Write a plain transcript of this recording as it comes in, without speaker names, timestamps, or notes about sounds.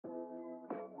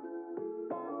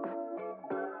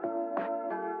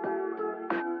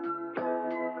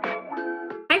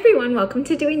everyone, welcome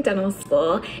to Doing Dental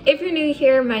School. If you're new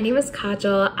here, my name is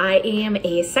Kajal. I am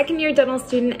a second-year dental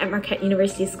student at Marquette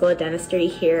University School of Dentistry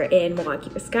here in Milwaukee,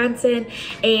 Wisconsin.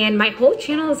 And my whole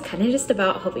channel is kind of just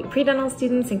about helping pre-dental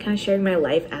students and kind of sharing my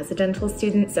life as a dental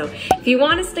student. So if you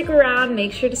want to stick around,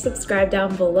 make sure to subscribe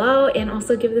down below and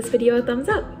also give this video a thumbs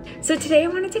up. So today I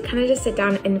wanted to kind of just sit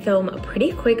down and film a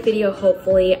pretty quick video,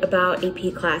 hopefully, about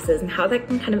AP classes and how that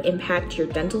can kind of impact your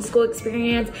dental school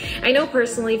experience. I know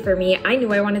personally for me, I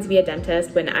knew I wanted to be a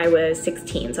dentist when I was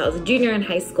 16, so I was a junior in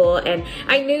high school, and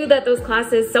I knew that those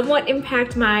classes somewhat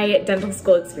impact my dental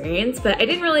school experience, but I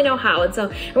didn't really know how, and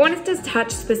so I wanted to touch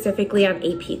specifically on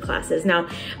AP classes. Now,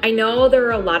 I know there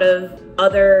are a lot of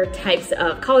other types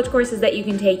of college courses that you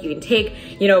can take. You can take,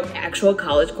 actual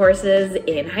college courses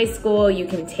in high school. You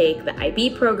can take the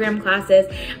IB program classes.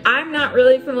 I'm not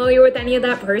really familiar with any of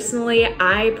that personally.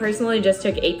 I personally just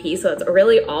took AP, so that's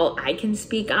really all I can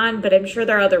speak on, but I'm sure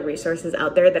there are other resources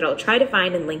out there that I'll try to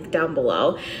find and link down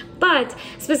below. But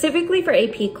specifically for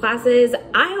AP classes,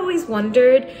 I always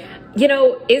wondered,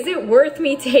 is it worth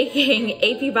me taking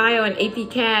AP Bio and AP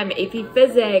Chem, AP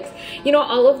Physics,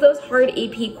 all of those hard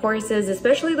AP courses,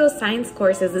 especially those science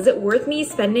courses? Is it worth me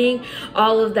spending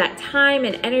all of that time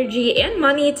and energy and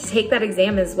money to take that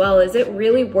exam as well? Is it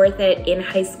really worth it in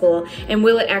high school? And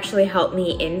will it actually help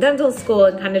me in dental school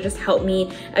and kind of just help me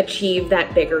achieve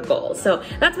that bigger goal? So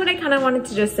that's what I kind of wanted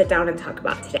to just sit down and talk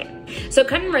about today. So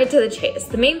cutting right to the chase,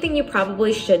 the main thing you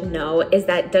probably should know is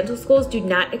that dental schools do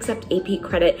not accept AP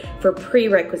credit for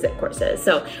prerequisite courses.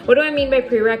 So what do I mean by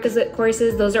prerequisite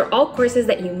courses? Those are all courses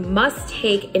that you must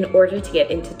take in order to get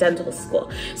into dental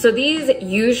school. So these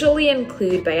usually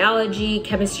include biology,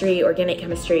 chemistry, organic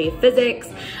chemistry, physics,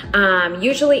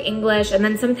 usually English, and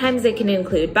then sometimes they can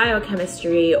include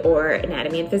biochemistry or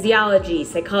anatomy and physiology,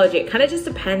 psychology. It kind of just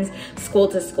depends school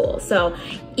to school. So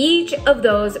each of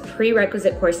those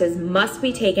prerequisite courses must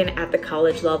be taken at the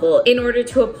college level in order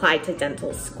to apply to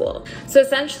dental school. So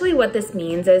essentially what this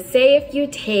means is, say if you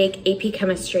take AP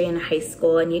chemistry in high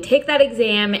school and you take that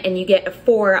exam and you get a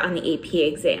 4 on the AP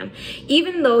exam,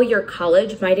 even though your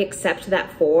college might accept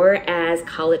that 4 as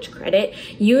college credit,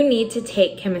 you need to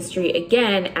take chemistry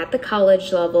again at the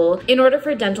college level in order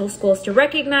for dental schools to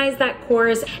recognize that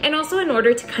course and also in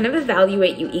order to kind of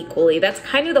evaluate you equally. That's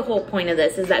kind of the whole point of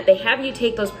this, is that they have you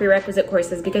take those prerequisite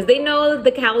courses because they know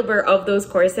the caliber of those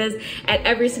courses at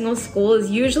every single school is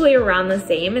usually around the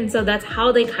same, and so that's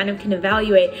how they kind of can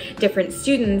evaluate different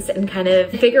students and kind of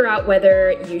figure out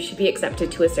whether you should be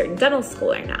accepted to a certain dental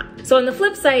school or not. So on the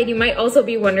flip side, you might also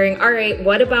be wondering, all right,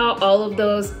 what about all of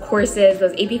those courses,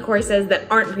 those AP courses that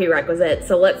aren't prerequisites?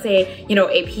 So let's say,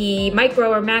 AP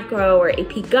Micro or Macro or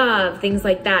AP Gov, things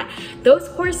like that. Those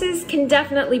courses can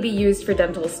definitely be used for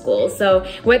dental school. So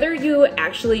whether you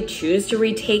actually choose to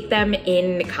retake them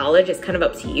in college is kind of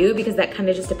up to you, because that kind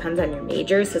of just depends on your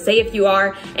major. So say if you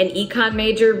are an econ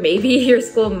major, maybe your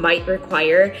school might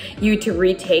require you to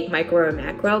retake Micro or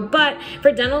Macro, but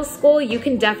for dental school, you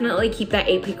can definitely keep that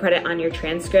AP credit on your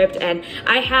transcript. And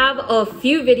I have a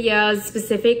few videos,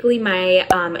 specifically my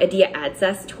Idea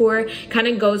AdSess tour kind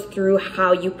of goes through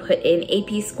how you put in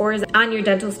AP scores on your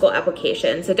dental school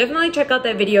application. So definitely check out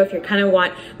that video if you kind of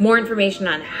want more information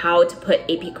on how to put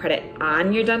AP credit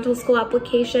on your dental school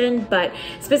application. But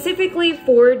specifically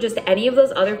for just any of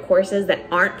those other courses that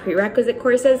aren't prerequisite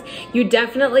courses, you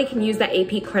definitely can use that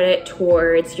AP credit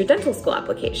towards your dental school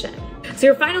application. So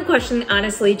your final question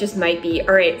honestly just might be,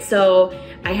 all right, so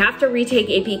I have to retake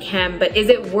AP Chem, but is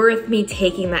it worth me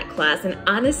taking that class? And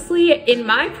honestly, in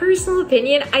my personal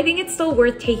opinion, I think it's still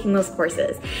worth taking those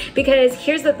courses, because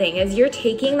here's the thing, is you're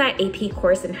taking that AP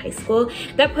course in high school,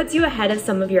 that puts you ahead of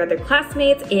some of your other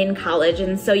classmates in college.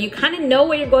 And so you kind of know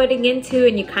what you're going into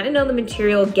and you kind of know the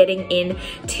material getting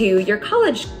into your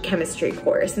college chemistry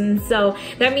course. And so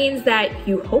that means that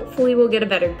you hopefully will get a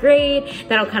better grade.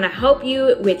 That'll kind of help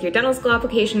you with your dental school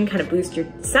application, kind of boost your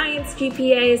science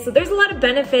GPA. So there's a lot of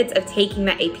benefits of taking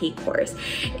that AP course.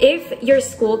 If your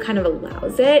school kind of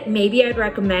allows it, maybe I'd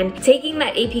recommend taking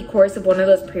that AP course of one of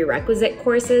those prerequisite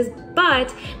courses,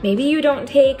 but maybe you don't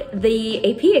take the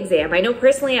AP exam. I know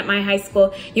personally at my high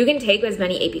school, you can take as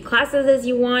many AP classes as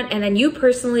you want, and then you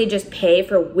personally just pay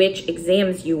for which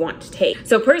exams you want to take.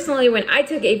 So personally, when I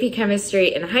took AP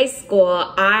chemistry in high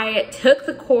school, I took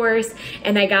the course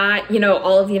and I got,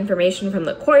 all of the information from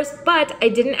the course, but I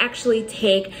didn't actually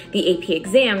take the AP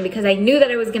exam because I knew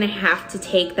that I was gonna have to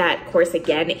take that course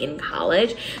again in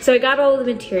college. So I got all of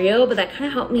the material, but that kind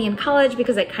of helped me in college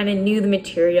because I kind of knew the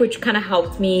material, which kind of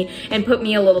helped me and put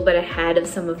me a little bit ahead of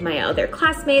some of my other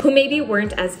classmates who maybe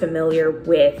weren't as familiar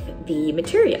with the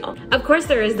material. Of course,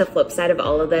 there is the flip side of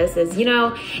all of this is, you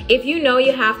know, if you know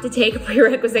you have to take a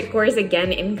prerequisite course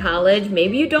again in college,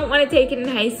 maybe you don't want to take it in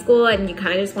high school and you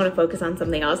kind of just want to focus on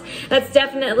something else, that's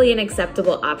definitely an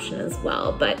acceptable option as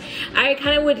well. But I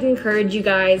kind of would encourage you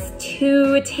guys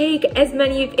to take as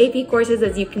many AP courses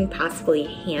as you can possibly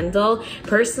handle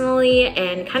personally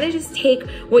and kind of just take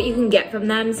what you can get from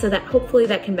them so that hopefully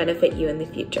that can benefit you in the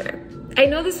future. I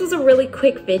know this was a really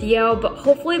quick video, but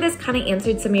hopefully this kind of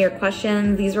answered some of your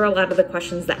questions. These were a lot of the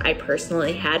questions that I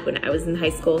personally had when I was in high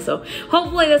school, so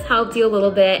hopefully this helped you a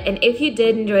little bit. And if you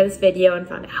did enjoy this video and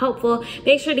found it helpful,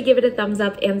 make sure to give it a thumbs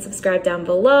up and subscribe down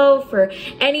below for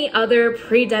any other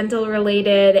pre-dental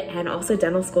related and also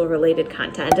dental school related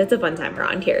content. It's a fun time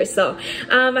around here. So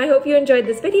I hope you enjoyed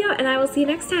this video and I will see you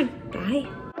next time.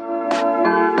 Bye.